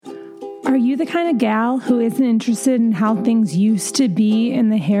Are you the kind of gal who isn't interested in how things used to be in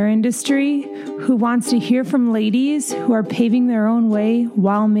the hair industry, who wants to hear from ladies who are paving their own way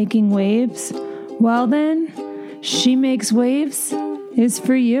while making waves? Well then, She Makes Waves is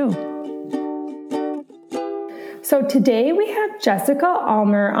for you. So today we have Jessica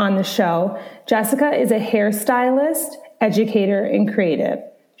Ullmer on the show. Jessica is a hairstylist, educator, and creative.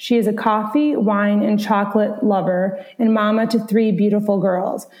 She is a coffee, wine, and chocolate lover and mama to 3 beautiful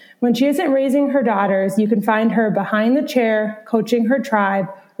girls. When she isn't raising her daughters, you can find her behind the chair, coaching her tribe,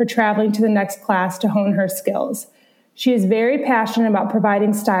 or traveling to the next class to hone her skills. She is very passionate about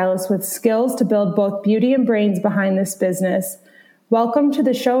providing stylists with skills to build both beauty and brains behind this business. Welcome to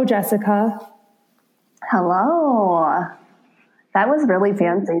the show, Jessica. Hello. That was really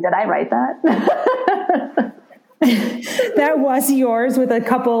fancy. Did I write that? That was yours with a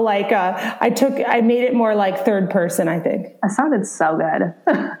couple I made it more like third person, I think. That sounded so good.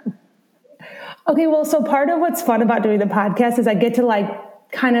 Okay, well, so part of what's fun about doing the podcast is I get to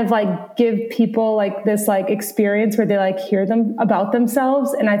kind of give people this experience where they hear them about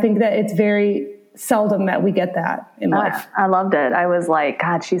themselves. And I think that it's very seldom that we get that in life. I loved it. I was like,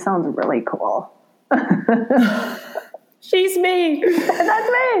 God, she sounds really cool. She's me.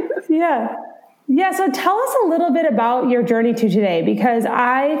 That's me. Yeah. Yeah. So tell us a little bit about your journey to today, because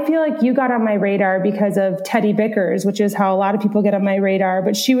I feel like you got on my radar because of Teddy Bickers, which is how a lot of people get on my radar.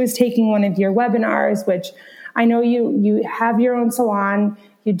 But she was taking one of your webinars, which I know you have your own salon,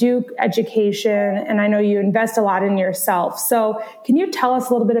 you do education, and I know you invest a lot in yourself. So can you tell us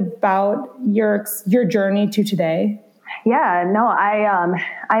a little bit about your journey to today? Yeah, no,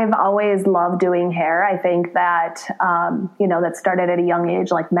 I've always loved doing hair. I think that, that started at a young age,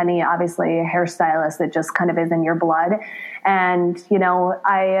 like many, obviously, hairstylists, it just kind of is in your blood. And,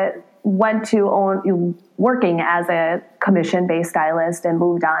 I went to working as a commission-based stylist and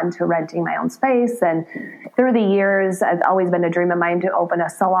moved on to renting my own space. And through the years, it's always been a dream of mine to open a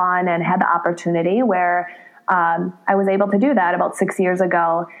salon, and had the opportunity where I was able to do that about 6 years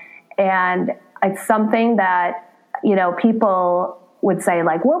ago. And it's something that people would say,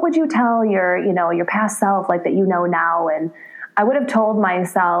 what would you tell your past self, that now? And I would have told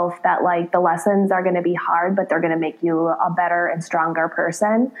myself that the lessons are going to be hard, but they're going to make you a better and stronger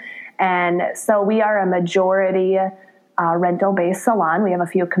person. And so we are a majority rental-based salon. We have a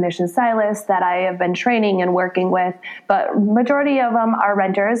few commission stylists that I have been training and working with, but majority of them are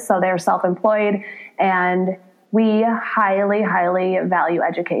renters, so they're self-employed, and we highly, highly value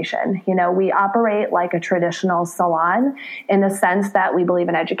education. We operate like a traditional salon in the sense that we believe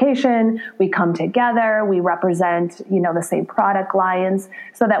in education. We come together, we represent, the same product lines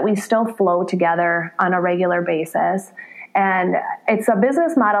so that we still flow together on a regular basis. And it's a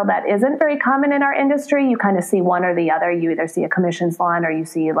business model that isn't very common in our industry. You kind of see one or the other. You either see a commission salon or you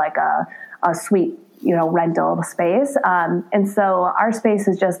see a suite, rental space. And so our space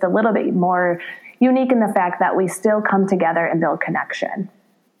is just a little bit more unique in the fact that we still come together and build connection.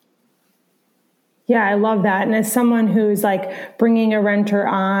 Yeah, I love that. And as someone who's bringing a renter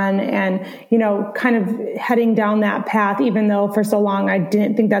on and, kind of heading down that path, even though for so long I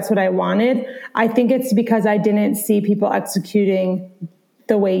didn't think that's what I wanted, I think it's because I didn't see people executing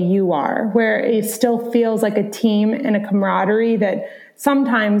the way you are, where it still feels like a team and a camaraderie that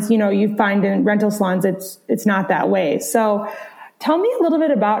sometimes, you find in rental salons, it's not that way. So tell me a little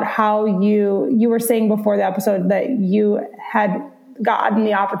bit about how you were saying before the episode that you had gotten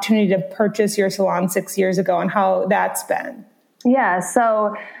the opportunity to purchase your salon 6 years ago and how that's been. Yeah.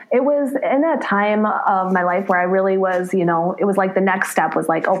 So it was in a time of my life where I really was, it was the next step was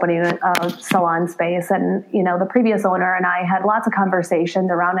opening a salon space. And, the previous owner and I had lots of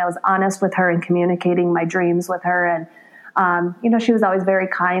conversations around, I was honest with her and communicating my dreams with her. And, she was always very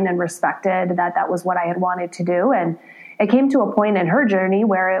kind and respected that was what I had wanted to do. And it came to a point in her journey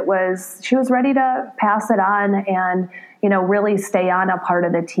where she was ready to pass it on and, really stay on a part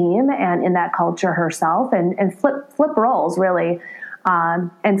of the team and in that culture herself and flip roles really.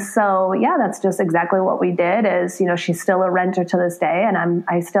 And so, yeah, that's just exactly what we did is, she's still a renter to this day. And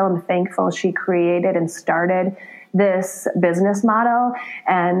I still am thankful she created and started this business model.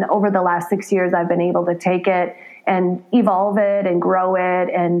 And over the last 6 years, I've been able to take it and evolve it and grow it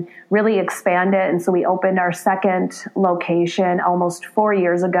and really expand it. And so we opened our second location almost 4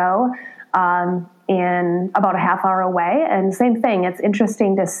 years ago, in about a half hour away. And same thing, it's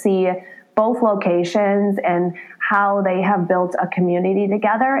interesting to see both locations and how they have built a community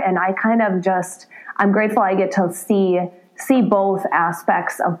together. And I kind of I'm grateful I get to see both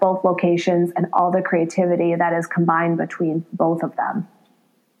aspects of both locations and all the creativity that is combined between both of them.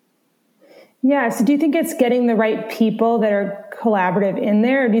 Yeah. So do you think it's getting the right people that are collaborative in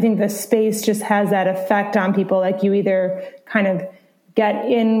there? Or do you think the space just has that effect on people? Like you either kind of get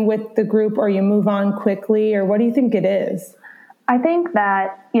in with the group or you move on quickly, or what do you think it is? I think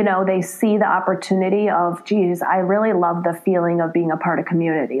that, they see the opportunity of, geez, I really love the feeling of being a part of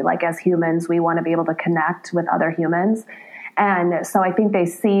community. Like as humans, we want to be able to connect with other humans. And so I think they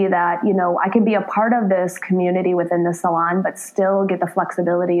see that, I can be a part of this community within the salon, but still get the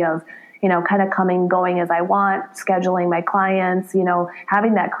flexibility of, kind of coming, going as I want, scheduling my clients,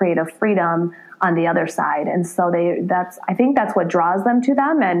 having that creative freedom on the other side. And so I think that's what draws them to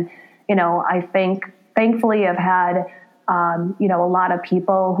them. And, I think thankfully I've had, a lot of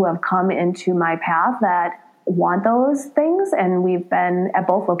people who have come into my path that want those things. And we've been at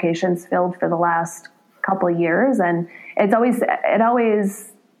both locations filled for the last couple of years. And it always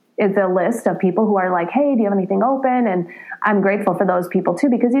is a list of people who are like, hey, do you have anything open? And I'm grateful for those people too,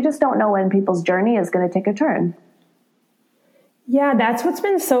 because you just don't know when people's journey is going to take a turn. Yeah, that's what's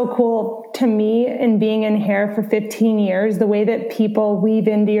been so cool to me in being in hair for 15 years, the way that people weave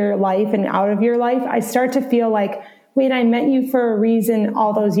into your life and out of your life. I start to feel like, wait, I met you for a reason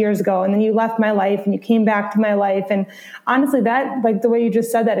all those years ago, and then you left my life and you came back to my life. And honestly, that, like the way you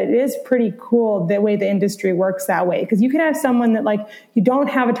just said that, it is pretty cool the way the industry works that way. Because you could have someone that like you don't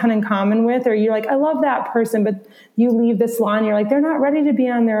have a ton in common with, or you're like, I love that person, but you leave the salon, you're like, they're not ready to be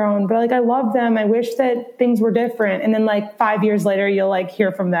on their own, but like, I love them. I wish that things were different. And then like 5 years later, you'll like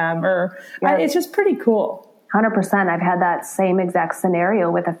hear from them, or it's just pretty cool. 100%. I've had that same exact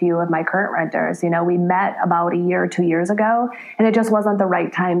scenario with a few of my current renters. We met about a year or 2 years ago, and it just wasn't the right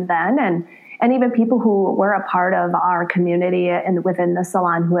time then. And even people who were a part of our community and within the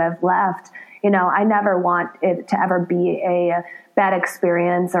salon who have left, I never want it to ever be a bad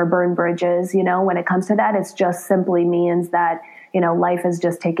experience or burn bridges. When it comes to that, it's just simply means that, life is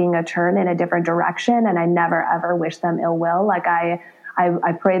just taking a turn in a different direction. And I never, ever wish them ill will. Like I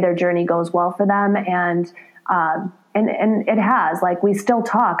pray their journey goes well for them. And it has, like, we still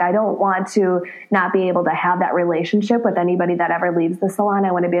talk. I don't want to not be able to have that relationship with anybody that ever leaves the salon.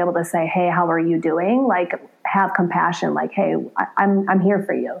 I want to be able to say, hey, how are you doing? Like, have compassion. Like, hey, I'm here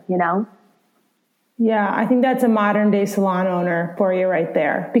for you, Yeah, I think that's a modern day salon owner for you right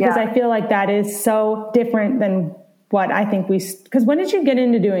there, because I feel like that is so different than what I think because when did you get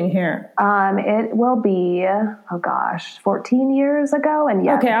into doing hair? It will be, 14 years ago. And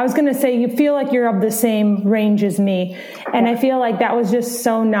Okay, I was going to say, you feel like you're of the same range as me. And I feel like that was just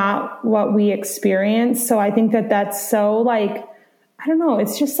so not what we experienced. So I think that that's so like, I don't know,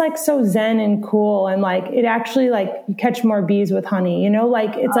 it's just like so zen and cool. And like, it actually like you catch more bees with honey,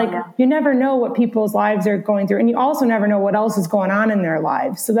 like it's you never know what people's lives are going through. And you also never know what else is going on in their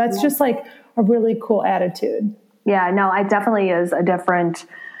lives. So that's just like a really cool attitude. Yeah, no, it definitely is a different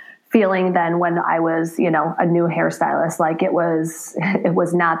feeling than when I was, a new hairstylist. Like it was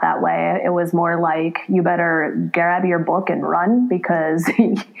not that way. It was more like, you better grab your book and run, because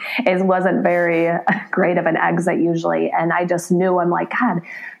it wasn't very great of an exit usually. And I just knew, I'm like, God,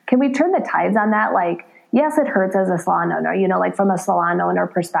 can we turn the tides on that? Like, yes, it hurts as a salon owner, like from a salon owner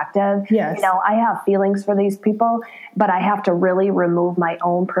perspective, yes. I have feelings for these people, but I have to really remove my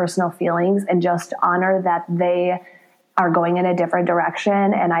own personal feelings and just honor that they are going in a different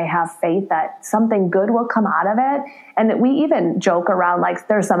direction. And I have faith that something good will come out of it. And we even joke around, like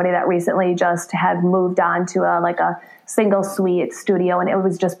there's somebody that recently just had moved on to a single suite studio, and it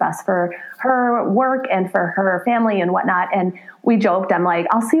was just best for her work and for her family and whatnot. And we joked, I'm like,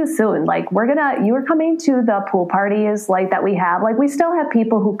 I'll see you soon. Like you were coming to the pool parties like that we have. Like we still have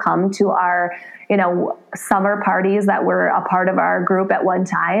people who come to our, summer parties that were a part of our group at one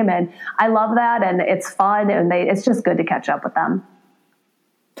time. And I love that. And it's fun. And it's just good to catch up with them.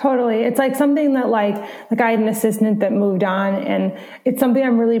 Totally. It's like something that like I had an assistant that moved on, and it's something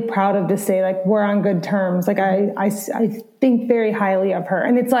I'm really proud of to say, like, we're on good terms. Like I think very highly of her.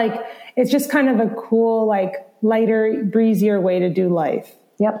 And it's like, it's just kind of a cool, like lighter, breezier way to do life.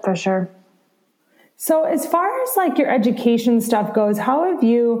 Yep, for sure. So as far as like your education stuff goes, how have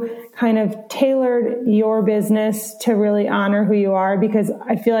you kind of tailored your business to really honor who you are? Because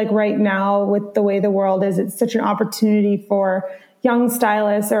I feel like right now with the way the world is, it's such an opportunity for young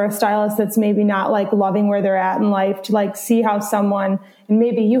stylists or a stylist that's maybe not like loving where they're at in life to like see how someone, and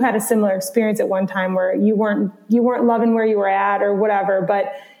maybe you had a similar experience at one time where you weren't loving where you were at or whatever,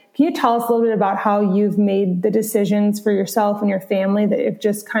 but can you tell us a little bit about how you've made the decisions for yourself and your family that have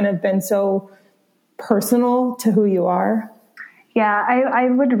just kind of been so personal to who you are? Yeah, I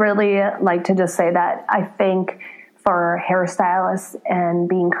would really like to just say that I think for hairstylists and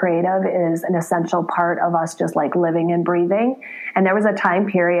being creative is an essential part of us just like living and breathing. And there was a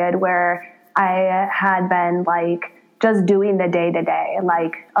time period where I had been like just doing the day to day,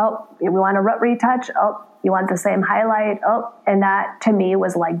 like, oh, we want a root retouch. Oh, you want the same highlight. Oh, and that to me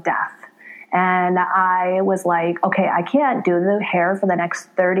was like death. And I was like, okay, I can't do the hair for the next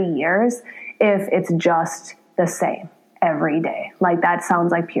 30 years if it's just the same every day. Like that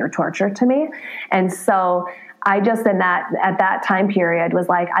sounds like pure torture to me. And so I just at that time period was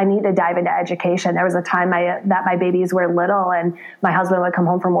like, I need to dive into education. There was a time that my babies were little and my husband would come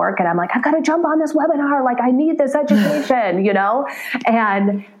home from work and I'm like, I've got to jump on this webinar. Like I need this education,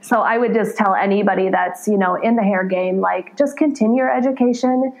 And so I would just tell anybody that's, in the hair game, like just continue your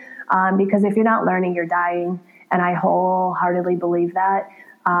education. Because if you're not learning, you're dying. And I wholeheartedly believe that,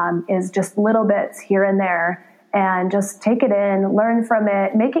 is just little bits here and there. And just take it in, learn from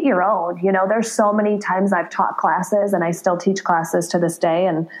it, make it your own. There's so many times I've taught classes and I still teach classes to this day.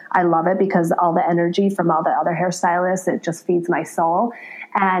 And I love it because all the energy from all the other hairstylists, it just feeds my soul.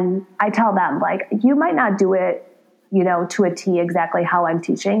 And I tell them, like, you might not do it, to a T exactly how I'm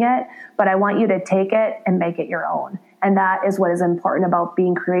teaching it, but I want you to take it and make it your own. And that is what is important about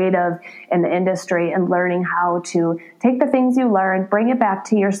being creative in the industry and learning how to take the things you learn, bring it back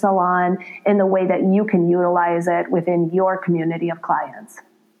to your salon in the way that you can utilize it within your community of clients.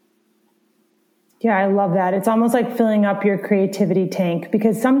 Yeah, I love that. It's almost like filling up your creativity tank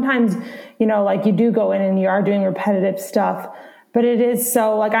because sometimes, like you do go in and you are doing repetitive stuff, but it is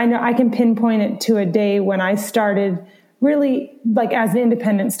so like, I know I can pinpoint it to a day when I started really like as an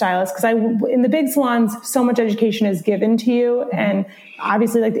independent stylist, because in the big salons, so much education is given to you. And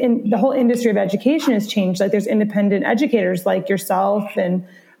obviously like the whole industry of education has changed. Like there's independent educators like yourself. And,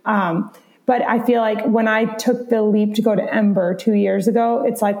 but I feel like when I took the leap to go to Ember 2 years ago,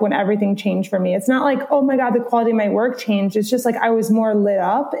 it's like when everything changed for me. It's not like, oh my God, the quality of my work changed. It's just like I was more lit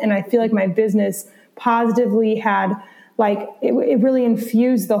up and I feel like my business positively had like it really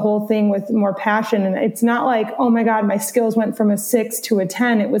infused the whole thing with more passion. And it's not like, oh my God, my skills went from a 6 to a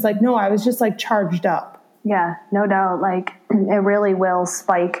 10. It was like, no, I was just like charged up. Yeah, no doubt. Like it really will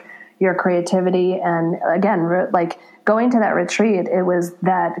spike your creativity. And again, like going to that retreat, it was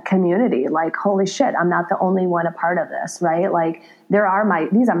that community, like, holy shit, I'm not the only one a part of this, right? Like these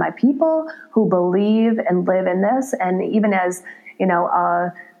are my people who believe and live in this. And even as,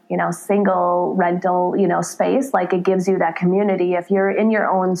 single rental, space, like it gives you that community. If you're in your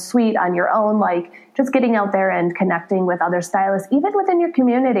own suite on your own, like just getting out there and connecting with other stylists, even within your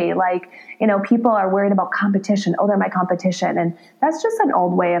community, like, people are worried about competition. Oh, they're my competition. And that's just an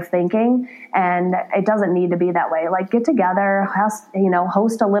old way of thinking. And it doesn't need to be that way. Like get together,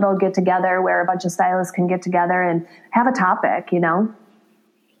 host a little get together where a bunch of stylists can get together and have a topic,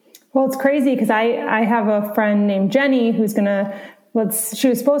 Well, it's crazy because I have a friend named Jenny who's she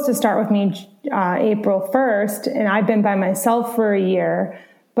was supposed to start with me April 1st, and I've been by myself for a year.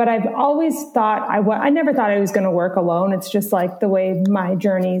 But I've always thought I never thought I was going to work alone. It's just like the way my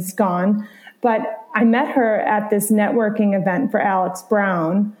journey's gone. But I met her at this networking event for Alex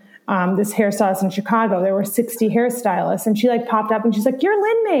Brown, this hairstylist in Chicago. There were 60 hairstylists, and she like popped up and she's like, "You're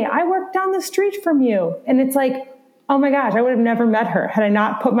Lynn May. I work down the street from you." And it's like, oh my gosh, I would have never met her had I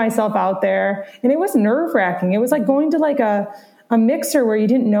not put myself out there. And it was nerve-wracking. It was like going to like a mixer where you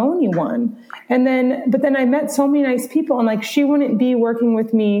didn't know anyone. But then I met so many nice people, and like, she wouldn't be working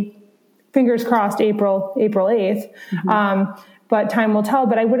with me, fingers crossed, April 8th. Mm-hmm. But time will tell,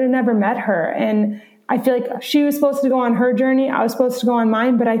 but I would have never met her. And I feel like she was supposed to go on her journey. I was supposed to go on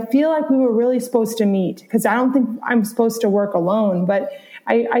mine, but I feel like we were really supposed to meet because I don't think I'm supposed to work alone. But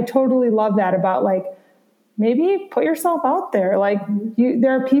I totally love that about like, maybe put yourself out there. Like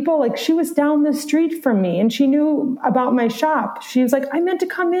there are people like she was down the street from me and she knew about my shop. She was like, I meant to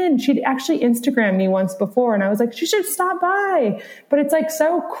come in. She'd actually Instagrammed me once before. And I was like, she should stop by. But it's like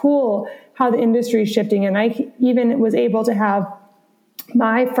so cool how the industry is shifting. And I even was able to have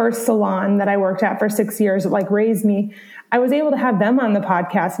my first salon that I worked at for 6 years, like raised me. I was able to have them on the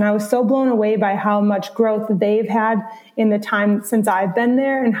podcast, and I was so blown away by how much growth they've had in the time since I've been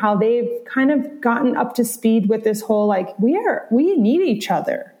there and how they've kind of gotten up to speed with this whole, like, we need each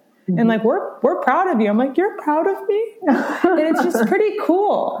other. Mm-hmm. And like, we're proud of you. I'm like, you're proud of me? And it's just pretty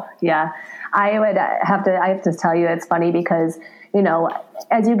cool. Yeah. I have to tell you, it's funny because,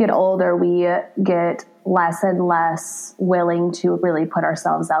 as you get older, we get less and less willing to really put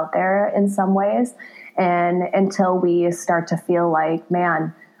ourselves out there in some ways. And until we start to feel like,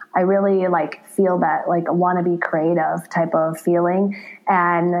 man, I really like feel that like want to be creative type of feeling.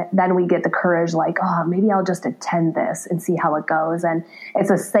 And then we get the courage, like, oh, maybe I'll just attend this and see how it goes. And it's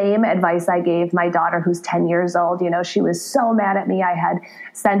the same advice I gave my daughter, who's 10 years old. You know, she was so mad at me. I had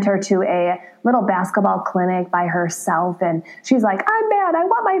sent her to a little basketball clinic by herself. And she's like, I'm mad. I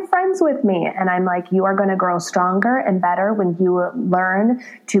want my friends with me. And I'm like, you are going to grow stronger and better when you learn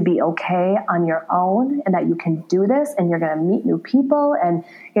to be okay on your own and that you can do this and you're going to meet new people. And,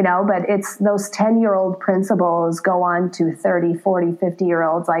 you know, but it's those 10-year-old principles go on to 30, 40,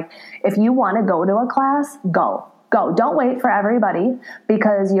 50-year-olds. Like, if you want to go to a class, go. Go. Don't wait for everybody,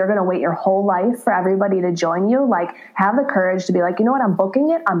 because you're going to wait your whole life for everybody to join you. Like, have the courage to be like, you know what? I'm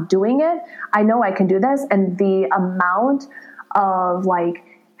booking it. I'm doing it. I know I can do this. And the amount of like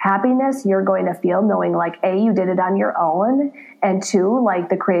happiness you're going to feel knowing like, A, you did it on your own. And two, like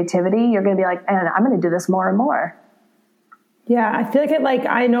the creativity, you're going to be like, man, I'm going to do this more and more. Yeah, I feel like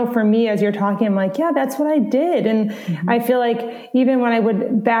I know for me, as you're talking, I'm like, yeah, that's what I did. And I feel like even when I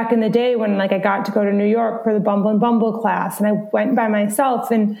would, back in the day when like I got to go to New York for the Bumble and Bumble class, and I went by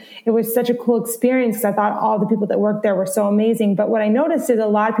myself, and it was such a cool experience because I thought all the people that worked there were so amazing. But what I noticed is a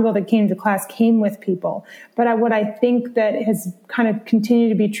lot of people that came to class came with people. But what I think that has kind of continued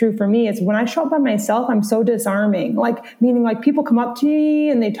to be true for me is when I show up by myself, I'm so disarming. Like, meaning like people come up to me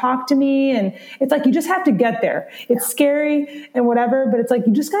and they talk to me, and it's like, you just have to get there. It's scary and whatever, but it's like,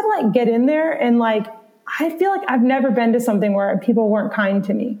 you just gotta like get in there. And like, I feel like I've never been to something where people weren't kind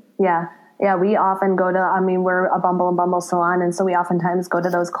to me. Yeah. Yeah. We often go to, I mean, we're a Bumble and Bumble salon. And so we oftentimes go to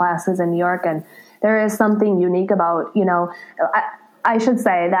those classes in New York, and there is something unique about, you know, I should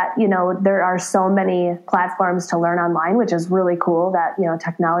say that, you know, there are so many platforms to learn online, which is really cool that, you know,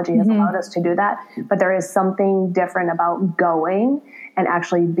 technology has allowed us to do that. But there is something different about going and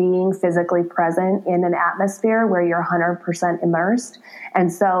actually being physically present in an atmosphere where you're 100% immersed.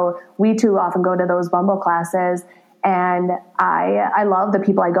 And so we too often go to those Bumble classes. And I love the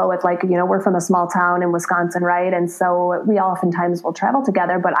people I go with. Like, you know, we're from a small town in Wisconsin, right? And so we oftentimes will travel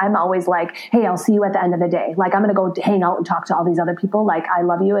together, but I'm always like, hey, I'll see you at the end of the day. Like, I'm going to go hang out and talk to all these other people. Like, I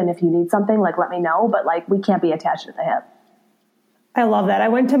love you. And if you need something, like, let me know. But like, we can't be attached at the hip. I love that. I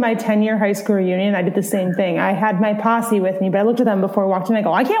went to my 10-year high school reunion. I did the same thing. I had my posse with me, but I looked at them before I walked in. I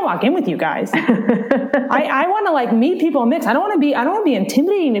go, I can't walk in with you guys. I want to like meet people and mix. I don't want to be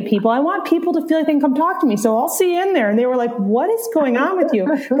intimidating to people. I want people to feel like they can come talk to me. So I'll see you in there. And they were like, what is going on with you?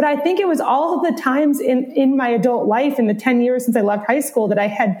 But I think it was all of the times in my adult life in the 10 years since I left high school that I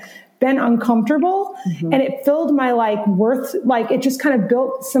had been uncomfortable, and it filled my like worth. Like, it just kind of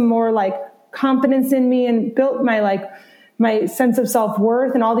built some more like confidence in me and built my sense of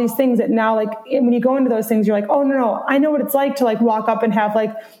self-worth and all these things that now, like, when you go into those things, you're like, oh, no, I know what it's like to like walk up and have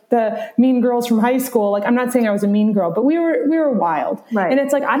like the mean girls from high school. Like, I'm not saying I was a mean girl, but we were wild. Right. And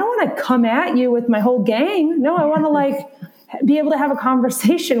it's like, I don't want to come at you with my whole gang. No, I want to like be able to have a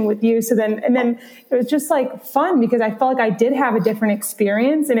conversation with you. So then it was just like fun because I felt like I did have a different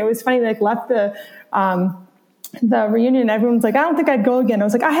experience. And it was funny, like left the reunion, everyone's like, I don't think I'd go again. I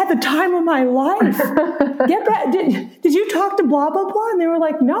was like, I had the time of my life. Get back. Did you talk to blah, blah, blah? And they were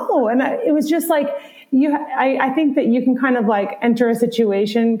like, no. And it was just like, I think that you can kind of like enter a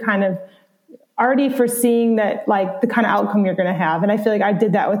situation kind of already foreseeing that like the kind of outcome you're going to have. And I feel like I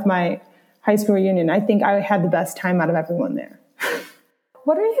did that with my high school reunion. I think I had the best time out of everyone there.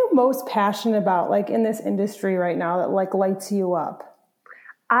 What are you most passionate about, like in this industry right now that like lights you up?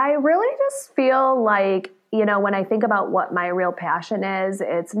 I really just feel like, you know, when I think about what my real passion is,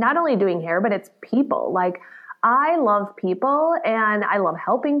 it's not only doing hair, but it's people. Like, I love people and I love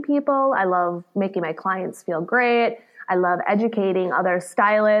helping people. I love making my clients feel great. I love educating other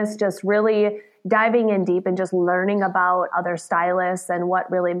stylists, just really diving in deep and just learning about other stylists and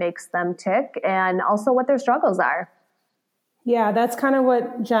what really makes them tick and also what their struggles are. Yeah, that's kind of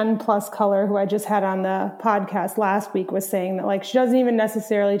what Jen Plus Color, who I just had on the podcast last week, was saying, that like she doesn't even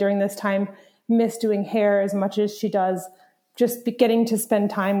necessarily during this time miss doing hair as much as she does just getting to spend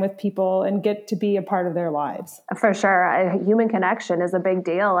time with people and get to be a part of their lives. For sure. Human connection is a big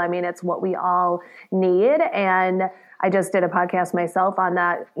deal. I mean, it's what we all need. And I just did a podcast myself on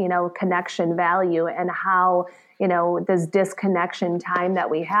that, you know, connection value and how, you know, this disconnection time that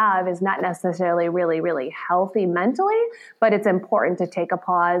we have is not necessarily really, really healthy mentally, but it's important to take a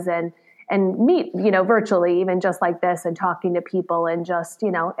pause and meet, you know, virtually, even just like this, and talking to people and just,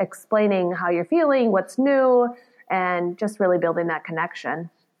 you know, explaining how you're feeling, what's new, and just really building that connection.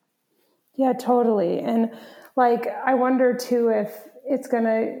 Yeah, totally. And like, I wonder too, if it's going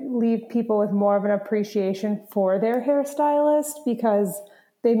to leave people with more of an appreciation for their hairstylist because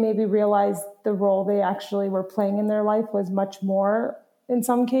they maybe realized the role they actually were playing in their life was much more in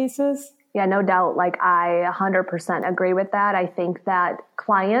some cases. Yeah, no doubt. Like I 100% agree with that. I think that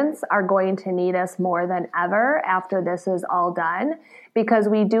clients are going to need us more than ever after this is all done, because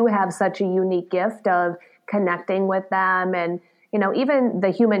we do have such a unique gift of connecting with them. And, even the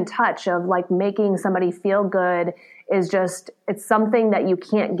human touch of like making somebody feel good is just, it's something that you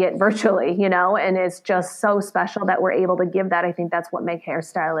can't get virtually, and it's just so special that we're able to give that. I think that's what makes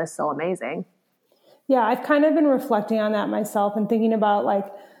hairstylists so amazing. Yeah, I've kind of been reflecting on that myself and thinking about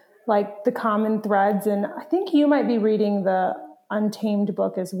like the common threads. And I think you might be reading the Untamed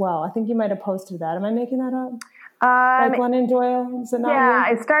book as well. I think you might have posted that. Am I making that up? Like Glennon Doyle? Is it not Yeah,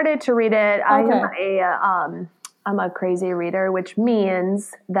 you? I started to read it. Okay. I'm a crazy reader, which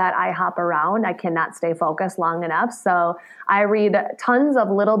means that I hop around. I cannot stay focused long enough. So I read tons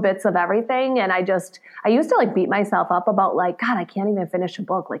of little bits of everything. And I used to like beat myself up about like, God, I can't even finish a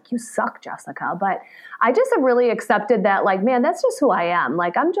book. Like, you suck, Jessica. But I just have really accepted that, like, man, that's just who I am.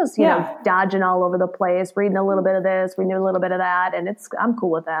 Like, I'm just, dodging all over the place, reading a little bit of this, reading a little bit of that. And I'm cool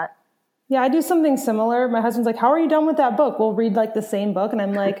with that. Yeah, I do something similar. My husband's like, how are you done with that book? We'll read like the same book. And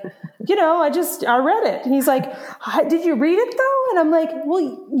I'm like, I read it. And he's like, did you read it though? And I'm like,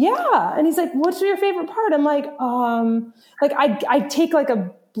 well, yeah. And he's like, what's your favorite part? I'm like, I take like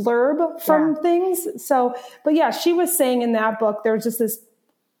a blurb from things. So, but yeah, she was saying in that book, there was just this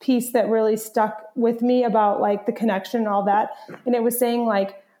piece that really stuck with me about like the connection and all that. And it was saying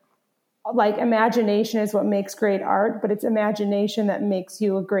like imagination is what makes great art, but it's imagination that makes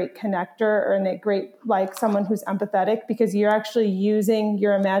you a great connector or a great, like someone who's empathetic, because you're actually using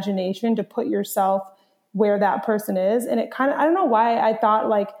your imagination to put yourself where that person is. And it kind of, I don't know why I thought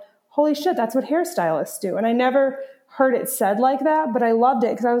like, holy shit, that's what hairstylists do. And I never heard it said like that, but I loved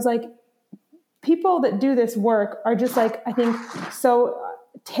it because I was like, people that do this work are just like, I think so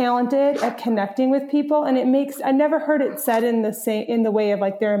talented at connecting with people. And I never heard it said in the way of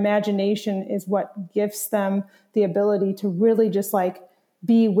like their imagination is what gives them the ability to really just like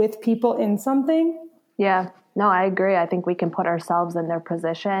be with people in something. Yeah, no, I agree. I think we can put ourselves in their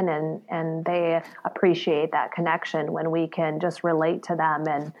position and they appreciate that connection when we can just relate to them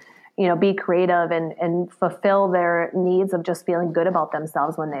and, be creative and fulfill their needs of just feeling good about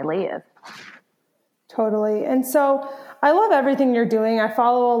themselves when they leave. Totally. And so I love everything you're doing. I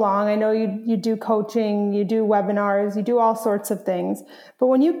follow along. I know you do coaching, you do webinars, you do all sorts of things. But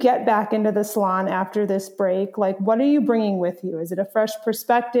when you get back into the salon after this break, like what are you bringing with you? Is it a fresh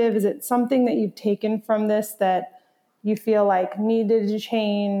perspective? Is it something that you've taken from this that you feel like needed to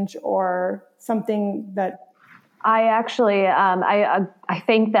change, or something that I actually, I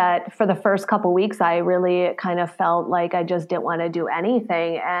think that for the first couple weeks, I really kind of felt like I just didn't want to do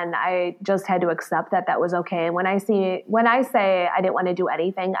anything, and I just had to accept that that was okay. And when I say I didn't want to do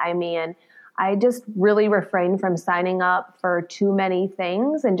anything, I mean I just really refrained from signing up for too many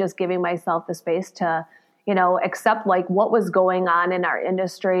things and just giving myself the space to, accept like what was going on in our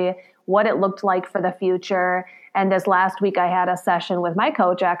industry, what it looked like for the future. And this last week, I had a session with my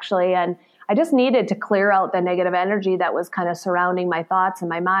coach actually, and I just needed to clear out the negative energy that was kind of surrounding my thoughts and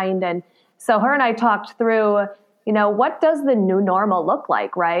my mind. And so her and I talked through, what does the new normal look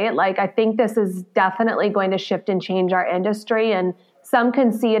like, right? Like, I think this is definitely going to shift and change our industry. And some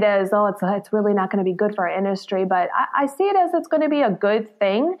can see it as, it's really not going to be good for our industry. But I see it as it's going to be a good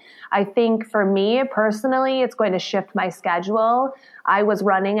thing. I think for me personally, it's going to shift my schedule. I was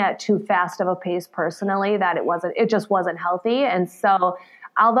running at too fast of a pace personally that it just wasn't healthy. And so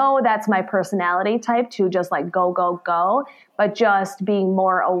although that's my personality type to just like go, go, go, but just being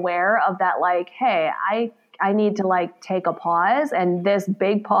more aware of that, like, hey, I need to like take a pause. And this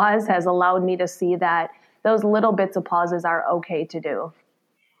big pause has allowed me to see that those little bits of pauses are okay to do.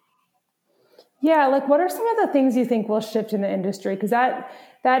 Yeah. Like what are some of the things you think will shift in the industry? Because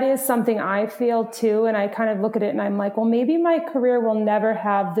that is something I feel too. And I kind of look at it and I'm like, well, maybe my career will never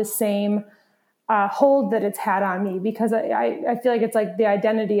have the same hold that it's had on me, because I feel like it's like the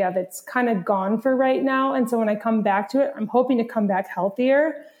identity of it's kind of gone for right now. And so when I come back to it, I'm hoping to come back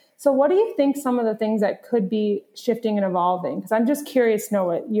healthier. So what do you think some of the things that could be shifting and evolving? Because I'm just curious to know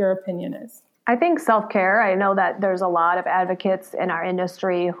what your opinion is. I think self-care. I know that there's a lot of advocates in our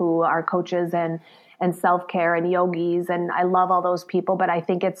industry who are coaches and self-care and yogis. And I love all those people, but I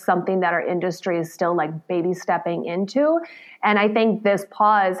think it's something that our industry is still like baby stepping into. And I think this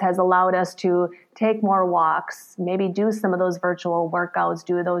pause has allowed us to take more walks, maybe do some of those virtual workouts,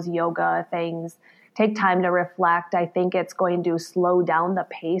 do those yoga things, take time to reflect. I think it's going to slow down the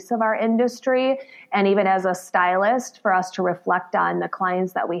pace of our industry. And even as a stylist, for us to reflect on the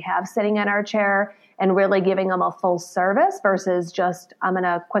clients that we have sitting in our chair and really giving them a full service versus just, I'm going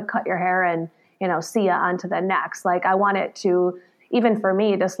to quick cut your hair and, see ya on to the next. Like I want it to, even for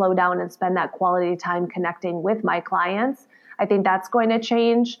me to slow down and spend that quality time connecting with my clients. I think that's going to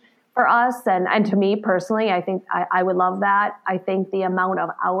change for us. And to me personally, I think I would love that. I think the amount of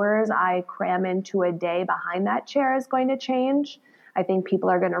hours I cram into a day behind that chair is going to change. I think people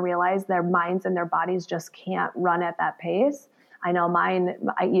are going to realize their minds and their bodies just can't run at that pace. I know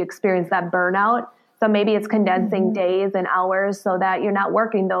you experience that burnout. So maybe it's condensing days and hours so that you're not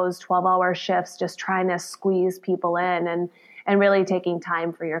working those 12-hour shifts, just trying to squeeze people in and really taking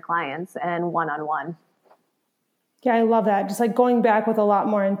time for your clients and one-on-one. Yeah, I love that. Just like going back with a lot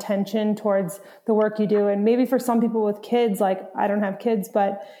more intention towards the work you do. And maybe for some people with kids, like I don't have kids,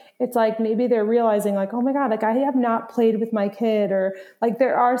 but it's like maybe they're realizing like, oh my God, like I have not played with my kid, or like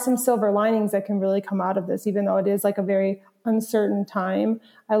there are some silver linings that can really come out of this, even though it is like a very uncertain time.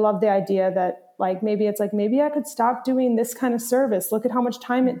 I love the idea that like maybe it's like, maybe I could stop doing this kind of service. Look at how much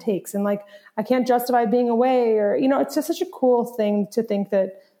time it takes. And like, I can't justify being away, or, you know, it's just such a cool thing to think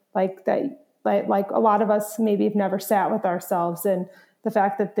that like a lot of us maybe have never sat with ourselves, and the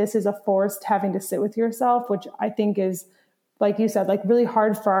fact that this is a forced having to sit with yourself, which I think is, like you said, like really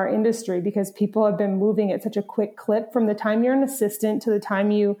hard for our industry because people have been moving at such a quick clip from the time you're an assistant to the time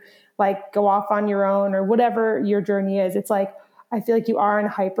you like go off on your own or whatever your journey is. It's like, I feel like you are in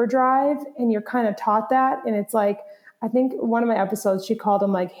hyperdrive and you're kind of taught that. And it's like, I think one of my episodes, she called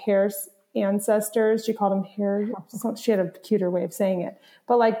them like hair's ancestors. She called them hair. She had a cuter way of saying it,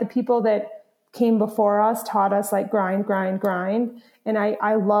 but like the people that came before us taught us like grind. And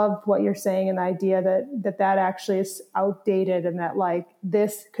I love what you're saying, and the idea that actually is outdated and that like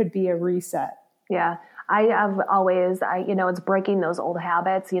this could be a reset. Yeah. I have always, it's breaking those old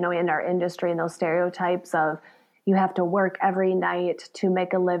habits, in our industry and those stereotypes of you have to work every night to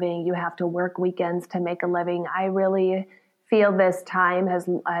make a living. You have to work weekends to make a living. I really feel this time has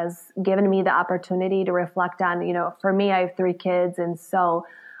given me the opportunity to reflect on, for me, I have 3 kids. And so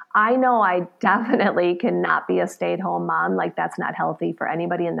I know I definitely cannot be a stay-at-home mom. Like that's not healthy for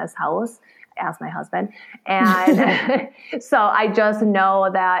anybody in this house. Ask my husband. And so I just know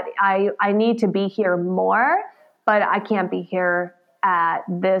that I need to be here more, but I can't be here at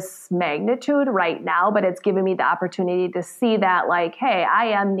this magnitude right now. But it's given me the opportunity to see that like, hey, I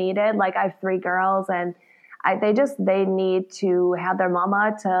am needed. Like I have 3 girls and they need to have their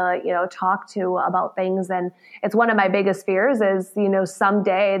mama to, talk to about things. And it's one of my biggest fears is,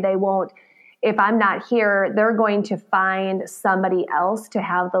 someday they won't, if I'm not here, they're going to find somebody else to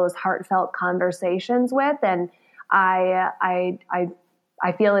have those heartfelt conversations with. And I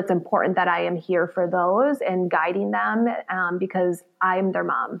feel it's important that I am here for those and guiding them because I'm their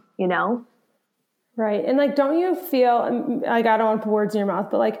mom, Right. And like, don't you feel like, I don't want to put words in your mouth,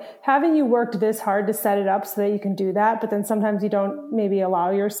 but like having you worked this hard to set it up so that you can do that, but then sometimes you don't maybe allow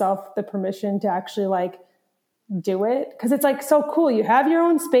yourself the permission to actually like do it. Cause it's like so cool. You have your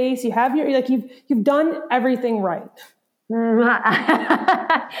own space. You have you've done everything right.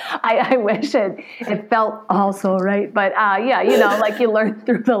 I wish it felt also right, but like you learn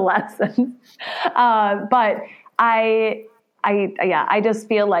through the lessons. But I just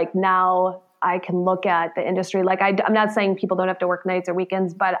feel like now I can look at the industry. Like I'm not saying people don't have to work nights or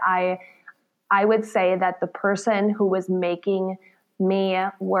weekends, but I would say that the person who was making me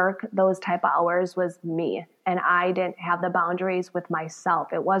work those type of hours was me. And I didn't have the boundaries with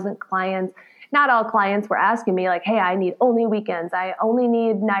myself. It wasn't clients. Not all clients were asking me like, hey, I need only weekends. I only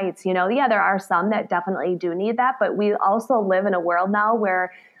need nights. Yeah, there are some that definitely do need that. But we also live in a world now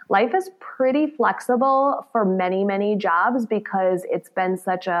where life is pretty flexible for many, many jobs because it's been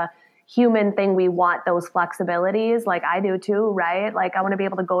such a human thing. We want those flexibilities. Like I do too, right? Like I want to be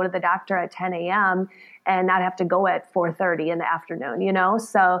able to go to the doctor at 10 a.m. and not have to go at 4:30 in the afternoon,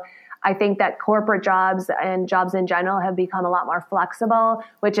 So I think that corporate jobs and jobs in general have become a lot more flexible,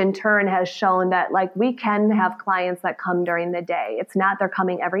 which in turn has shown that like we can have clients that come during the day. It's not they're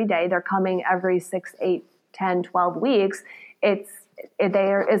coming every day. They're coming every 6, 8, 10, 12 weeks.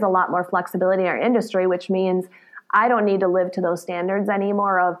 There is a lot more flexibility in our industry, which means I don't need to live to those standards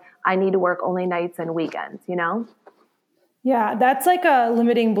anymore of I need to work only nights and weekends, Yeah, that's like a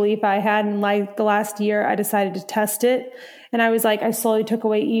limiting belief I had in like the last year. I decided to test it. And I was like, I slowly took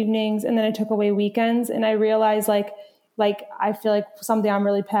away evenings and then I took away weekends. And I realized like I feel like something I'm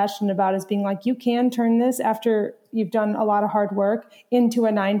really passionate about is being like, you can turn this after you've done a lot of hard work into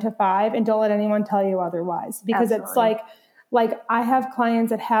a 9 to 5 and don't let anyone tell you otherwise. Because Absolutely. It's like I have clients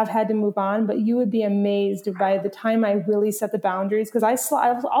that have had to move on, but you would be amazed by the time I really set the boundaries. Because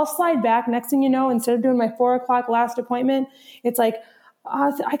I'll slide back. Next thing you know, instead of doing my 4:00 last appointment, it's like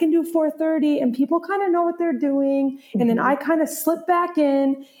I can do 4:30, and people kind of know what they're doing. Mm-hmm. And then I kind of slip back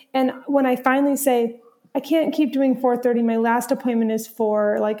in. And when I finally say, I can't keep doing 4:30. My last appointment is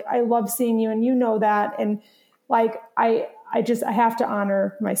 4. Like, I love seeing you and you know that. And like, I have to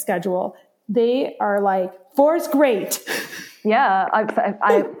honor my schedule. They are like, 4 is great. Yeah, I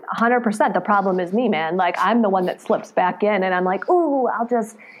 100%. The problem is me, man. Like, I'm the one that slips back in and I'm like, ooh, I'll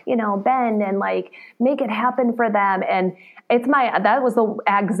just, bend and like make it happen for them. And that was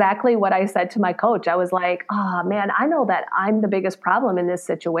exactly what I said to my coach. I was like, oh man, I know that I'm the biggest problem in this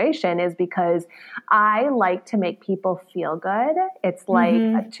situation is because I like to make people feel good. It's like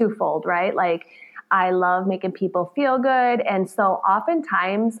a twofold, right? Like, I love making people feel good. And so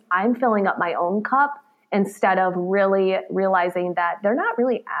oftentimes I'm filling up my own cup instead of really realizing that they're not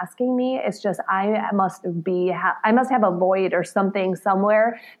really asking me. It's just, I must have a void or something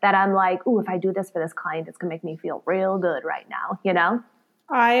somewhere that I'm like, ooh, if I do this for this client, it's gonna make me feel real good right now,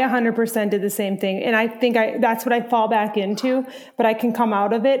 I 100% did the same thing. And I think that's what I fall back into, but I can come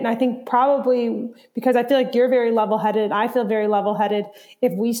out of it. And I think probably because I feel like you're very level-headed, I feel very level-headed.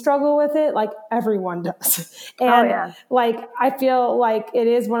 If we struggle with it, like everyone does. And like, I feel like it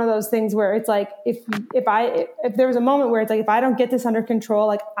is one of those things where it's like, if there was a moment where it's like, if I don't get this under control,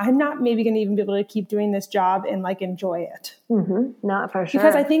 like I'm not maybe going to even be able to keep doing this job and like enjoy it. Mm-hmm. Not for sure.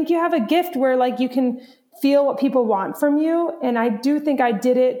 Because I think you have a gift where like you can feel what people want from you. And I do think I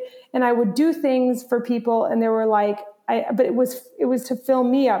did it, and I would do things for people and they were like, but it was to fill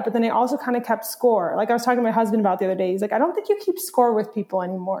me up. But then I also kind of kept score. Like I was talking to my husband about the other day. He's like, I don't think you keep score with people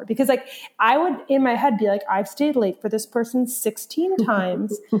anymore, because like I would in my head be like, I've stayed late for this person 16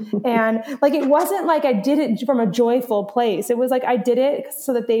 times. And like, it wasn't like I did it from a joyful place. It was like, I did it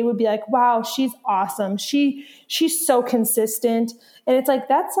so that they would be like, wow, she's awesome. She's so consistent. And it's like,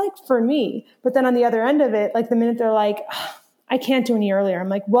 that's like for me. But then on the other end of it, like the minute they're like, I can't do any earlier, I'm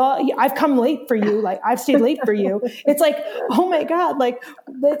like, well, I've come late for you. Like I've stayed late for you. It's like, oh my God, like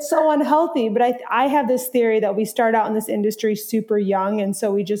that's so unhealthy. But I have this theory that we start out in this industry super young. And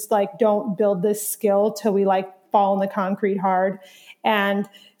so we just like don't build this skill till we like fall in the concrete hard. And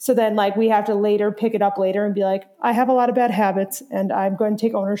so then like we have to later pick it up later and be like, I have a lot of bad habits and I'm going to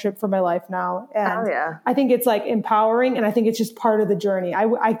take ownership for my life now. And I think it's like empowering, and I think it's just part of the journey.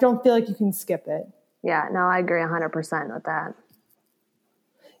 I don't feel like you can skip it. Yeah, no, I agree 100% with that.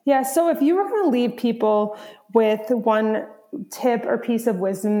 Yeah. So if you were going to leave people with one tip or piece of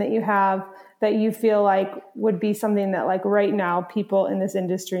wisdom that you have that you feel like would be something that like right now people in this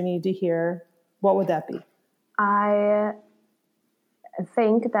industry need to hear, what would that be? I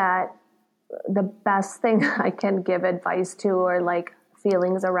think that the best thing I can give advice to are like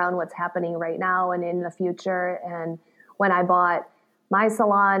feelings around what's happening right now and in the future. And when I bought my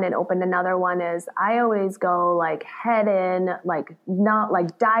salon and opened another one, is I always go like head in, like not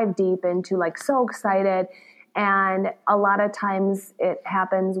like dive deep into like so excited. And a lot of times it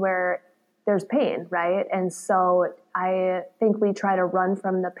happens where there's pain, right? And so I think we try to run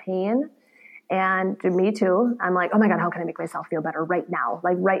from the pain. And me too. I'm like, oh my God, how can I make myself feel better right now?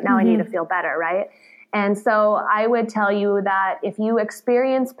 Like right now I need to feel better, right? And so I would tell you that if you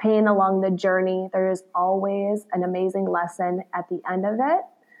experience pain along the journey, there is always an amazing lesson at the end of it.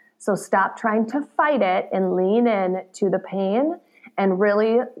 So stop trying to fight it and lean in to the pain and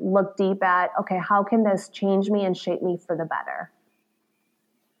really look deep at, okay, how can this change me and shape me for the better?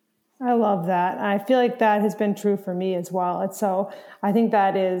 I love that. I feel like that has been true for me as well. And so I think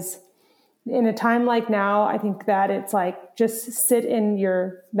that is, in a time like now, I think that it's like, just sit in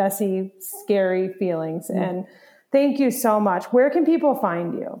your messy, scary feelings. And thank you so much. Where can people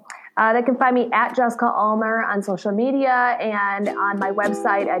find you? They can find me at Jessica Ullmer on social media and on my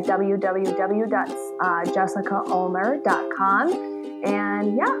website at www.jessicaulmer.com.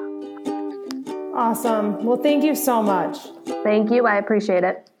 And yeah. Awesome. Well, thank you so much. Thank you. I appreciate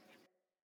it.